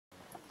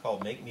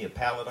called Make Me a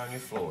Pallet on Your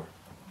Floor.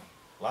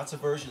 Lots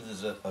of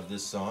versions of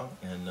this song,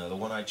 and the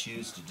one I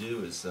choose to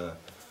do is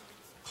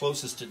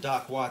closest to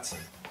Doc Watson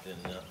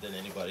than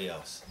anybody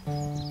else.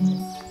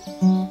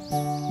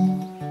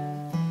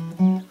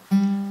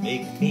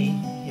 Make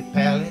me a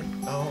pallet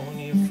on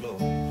your floor.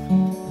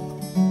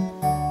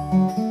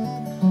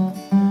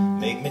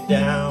 Make me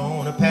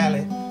down a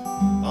pallet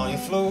on your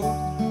floor.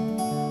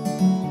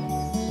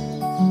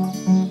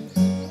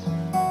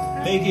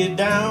 Make it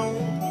down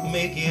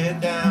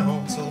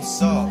so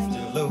soft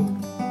and low.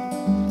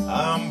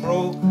 I'm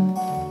broke,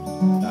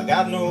 I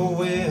got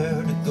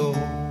nowhere to go.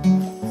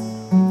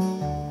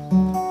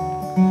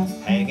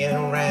 Hanging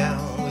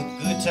around with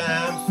good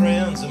time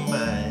friends of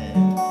mine.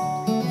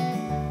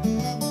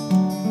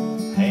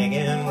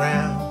 Hanging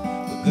around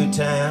with good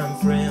time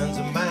friends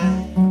of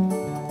mine.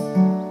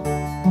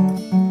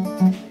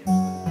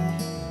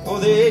 Oh,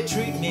 they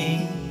treat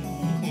me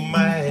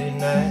mighty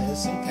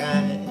nice and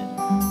kind.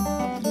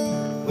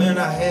 When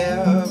I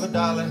have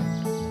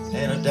 $1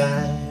 and a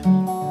dime,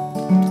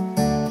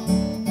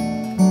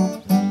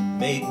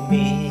 make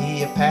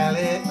me a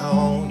pallet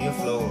on your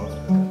floor.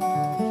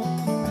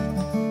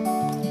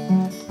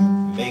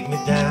 Make me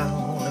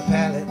down a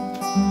pallet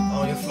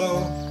on your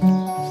floor.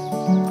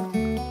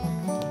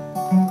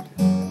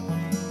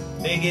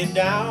 Make it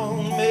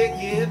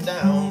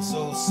down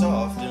so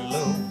soft and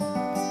low.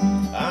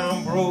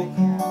 I'm broke,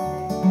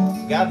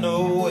 got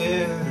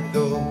nowhere to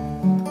go.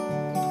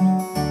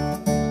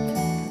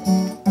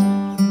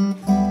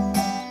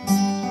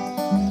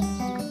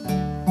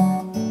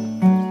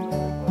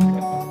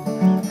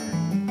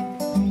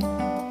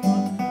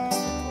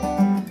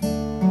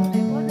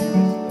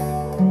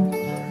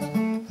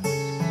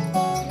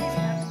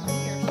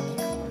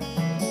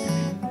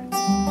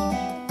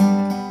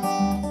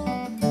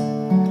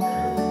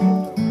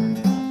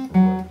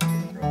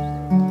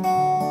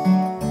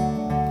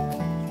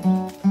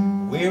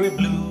 Weary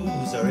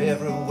blues are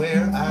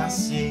everywhere I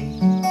see.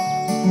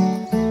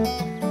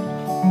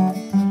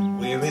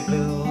 Weary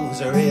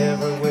blues are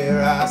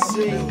everywhere I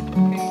see.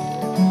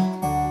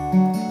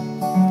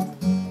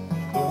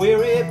 The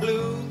weary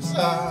blues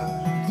are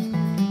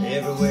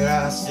everywhere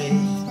I see.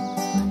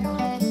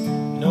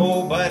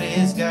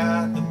 Nobody's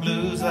got the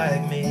blues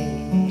like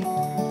me.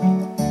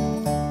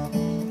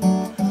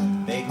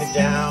 Make me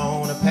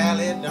down a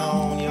pallet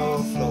on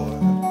your floor.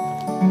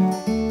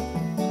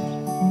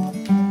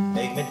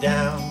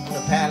 Down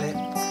a pallet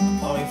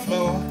on your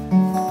floor.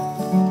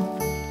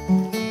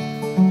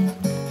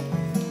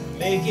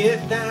 Make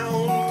it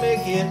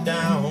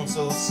down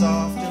so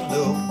soft and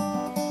low.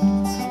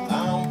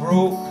 I'm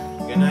broke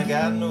and I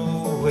got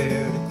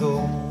nowhere to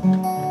go.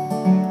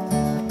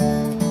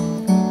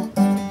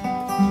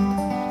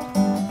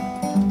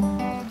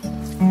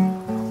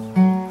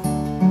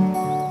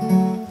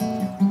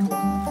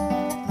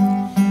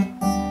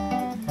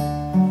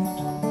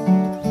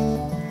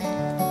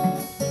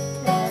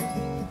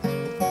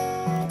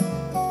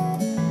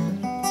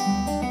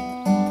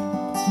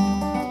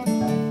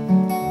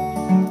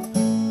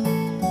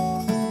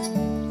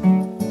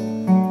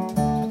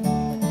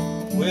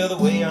 Well, the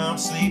way I'm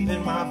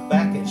sleeping, my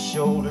back and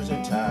shoulders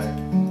are tired.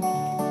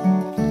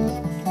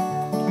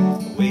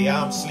 The way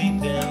I'm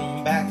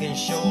sleeping, back and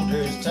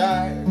shoulders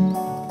tired.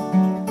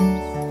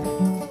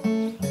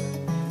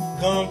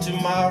 Come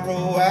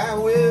tomorrow, I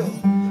will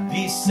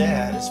be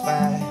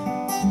satisfied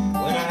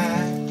when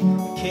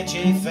I catch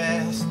a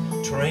fast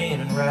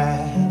train and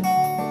ride.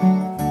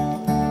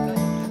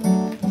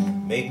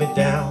 Make me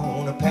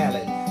down a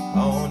pallet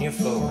on your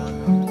floor.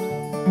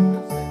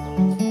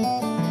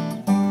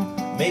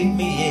 Make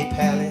me a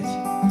pallet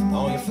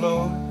on your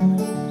floor.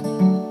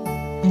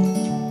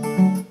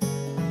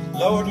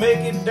 Lord, make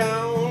it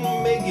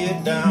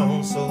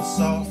down so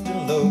soft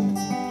and low.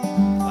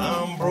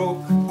 I'm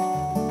broke,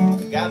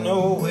 I got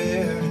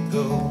nowhere to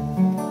go.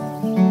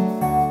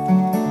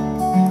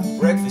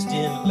 Breakfast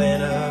in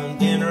Atlanta,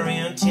 dinner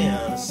in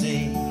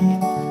Tennessee.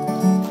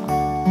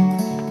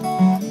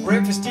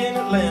 Breakfast in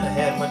Atlanta,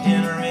 had my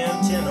dinner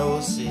in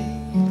Tennessee.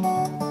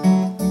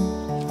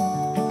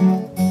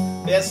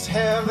 Best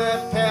have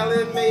that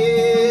pallet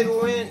made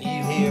when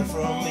you hear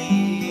from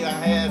me. I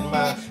had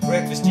my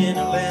breakfast in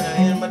Atlanta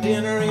and my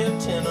dinner in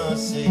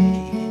Tennessee.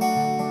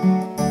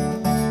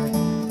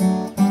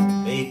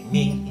 Make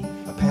me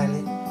a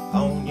pallet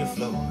on your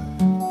floor.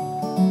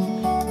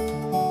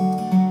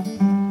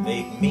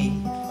 Make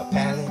me a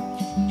pallet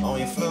on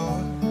your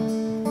floor.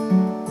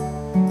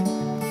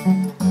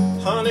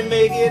 Honey,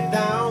 make it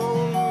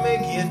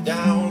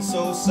down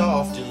so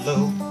soft and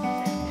low.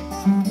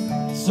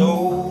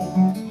 So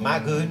my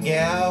good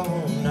gal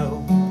won't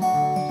know.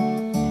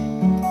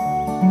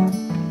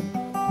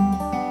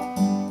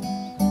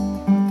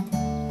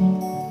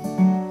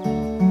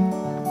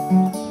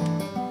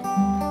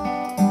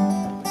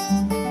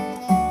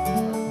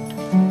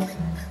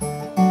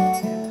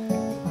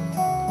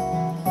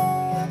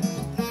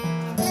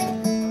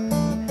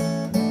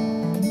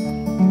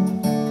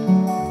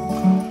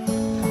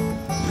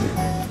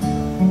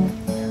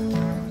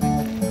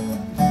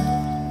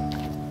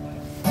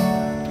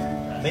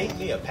 Paint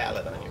me a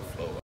pallet on your floor.